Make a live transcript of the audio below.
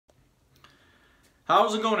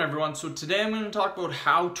How's it going, everyone? So today I'm going to talk about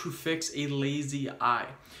how to fix a lazy eye.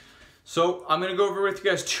 So I'm going to go over with you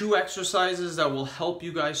guys 2 exercises that will help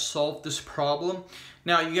you guys solve this problem.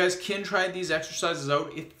 Now you guys can try these exercises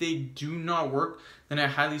out. If they do not work, then I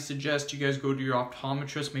highly suggest you guys go to your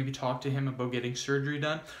optometrist, maybe talk to him about getting surgery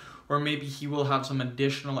done, or maybe he will have some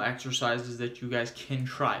additional exercises that you guys can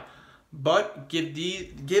try. But give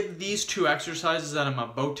these 2 exercises that I'm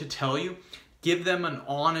about to tell you, give them an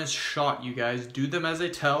honest shot, you guys. Do them as I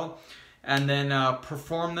tell, and then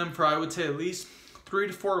perform them for, I would say, at least 3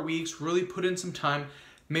 to 4 weeks. Really put in some time.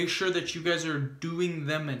 Make sure that you guys are doing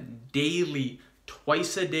them daily,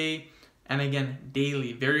 twice a day, and again,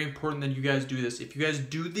 daily. Very important that you guys do this. If you guys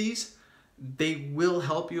do these, they will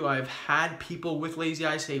help you. I've had people with lazy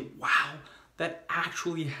eye say, wow, that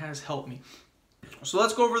actually has helped me. So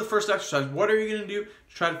let's go over the first exercise. What are you going to do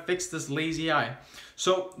to try to fix this lazy eye?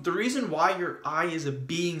 So the reason why your eye is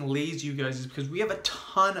being lazy, you guys, is because we have a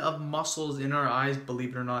ton of muscles in our eyes,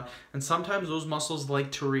 believe it or not. And sometimes those muscles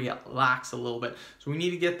like to relax a little bit. So we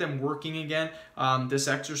need to get them working again. This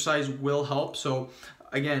exercise will help. So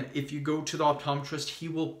again, if you go to the optometrist, he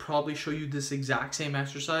will probably show you this exact same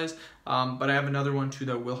exercise, but I have another one too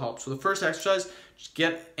that will help. So the first exercise, just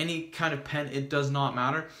get any kind of pen, it does not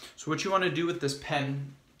matter. So what you want to do with this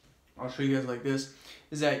pen, I'll show you guys like this,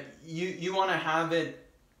 is that you want to have it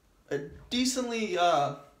decently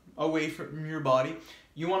away from your body.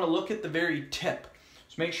 You want to look at the very tip.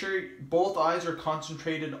 So make sure both eyes are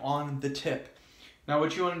concentrated on the tip. Now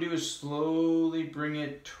what you want to do is slowly bring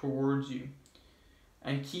it towards you.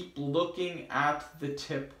 And keep looking at the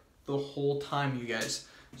tip the whole time, you guys.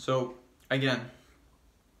 So again,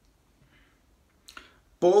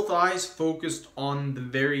 both eyes focused on the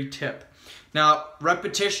very tip. Now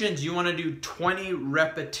repetitions, you want to do 20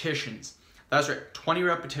 repetitions. That's right, 20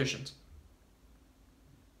 repetitions.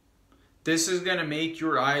 This is going to make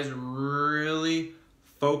your eyes really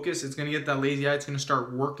focus. It's going to get that lazy eye. It's going to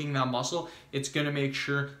start working that muscle. It's going to make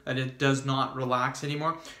sure that it does not relax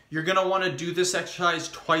anymore. You're going to want to do this exercise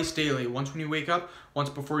twice daily. Once when you wake up, once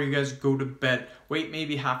before you guys go to bed. Wait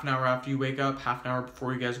maybe half an hour after you wake up, half an hour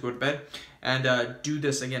before you guys go to bed. And do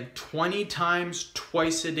this again 20 times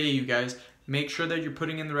twice a day, you guys. Make sure that you're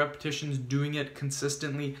putting in the repetitions, doing it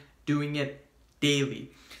consistently, doing it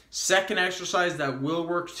daily. Second exercise that will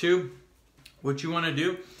work too, what you want to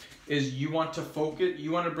do is you want to focus,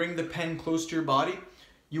 you want to bring the pen close to your body.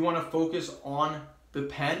 You want to focus on the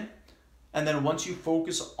pen. And then once you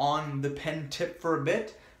focus on the pen tip for a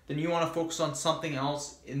bit, then you want to focus on something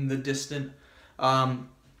else in the distant.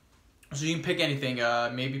 So you can pick anything,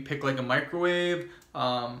 maybe pick like a microwave,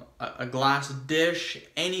 a glass dish,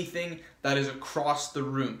 anything that is across the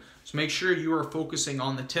room. So make sure you are focusing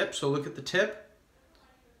on the tip. So look at the tip.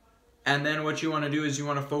 And then what you want to do is you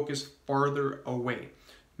want to focus farther away.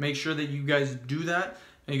 Make sure that you guys do that.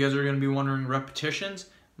 And you guys are going to be wondering repetitions.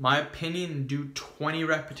 My opinion, do 20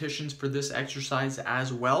 repetitions for this exercise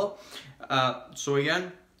as well. So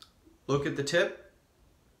again, look at the tip.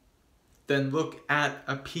 Then look at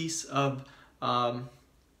a piece of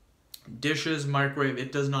dishes, microwave.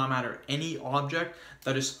 It does not matter. Any object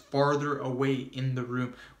that is farther away in the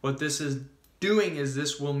room. What this is doing is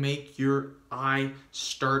this will make your eye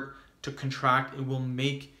start to contract. It will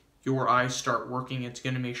make your eyes start working. It's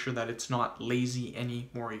going to make sure that it's not lazy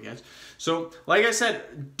anymore, you guys. So like I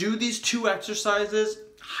said, do these 2 exercises.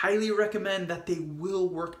 Highly recommend that they will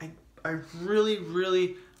work. I really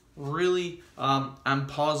am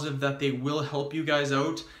positive that they will help you guys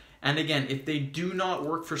out. And again, if they do not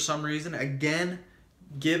work for some reason, again,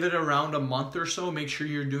 give it around a month or so. Make sure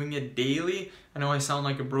you're doing it daily. I know I sound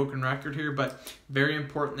like a broken record here, but very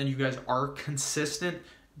important that you guys are consistent.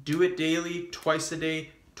 Do it daily, twice a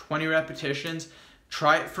day, 20 repetitions.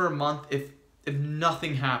 Try it for a month. If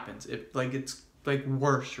nothing happens, if it's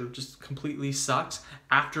worse or just completely sucks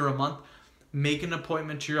after a month, make an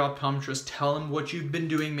appointment to your optometrist. Tell him what you've been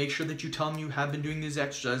doing. Make sure that you tell him you have been doing these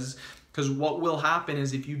exercises. Because what will happen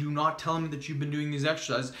is if you do not tell him that you've been doing these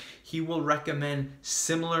exercises, he will recommend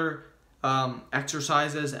similar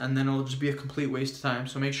exercises, and then it'll just be a complete waste of time.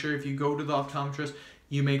 So make sure if you go to the optometrist,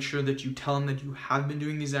 you make sure that you tell him that you have been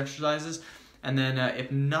doing these exercises. And then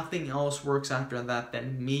if nothing else works after that,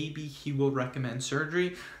 then maybe he will recommend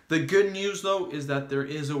surgery. The good news though is that there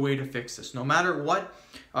is a way to fix this. No matter what,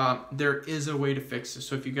 there is a way to fix this.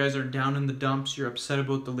 So if you guys are down in the dumps, you're upset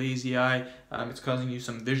about the lazy eye, it's causing you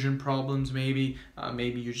some vision problems maybe,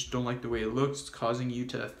 maybe you just don't like the way it looks, it's causing you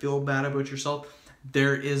to feel bad about yourself,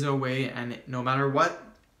 there is a way, and no matter what,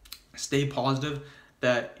 stay positive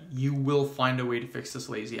that you will find a way to fix this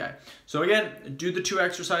lazy eye. So again, do the 2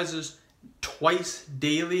 exercises twice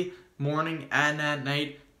daily. morning and at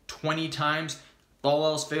night 20 times. If all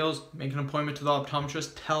else fails, make an appointment to the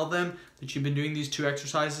optometrist. Tell them that you've been doing these 2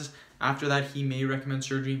 exercises. After that, he may recommend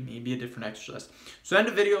surgery, maybe a different exercise. So end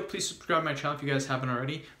of video. Please subscribe to my channel if you guys haven't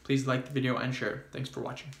already. Please like the video and share. Thanks for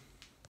watching.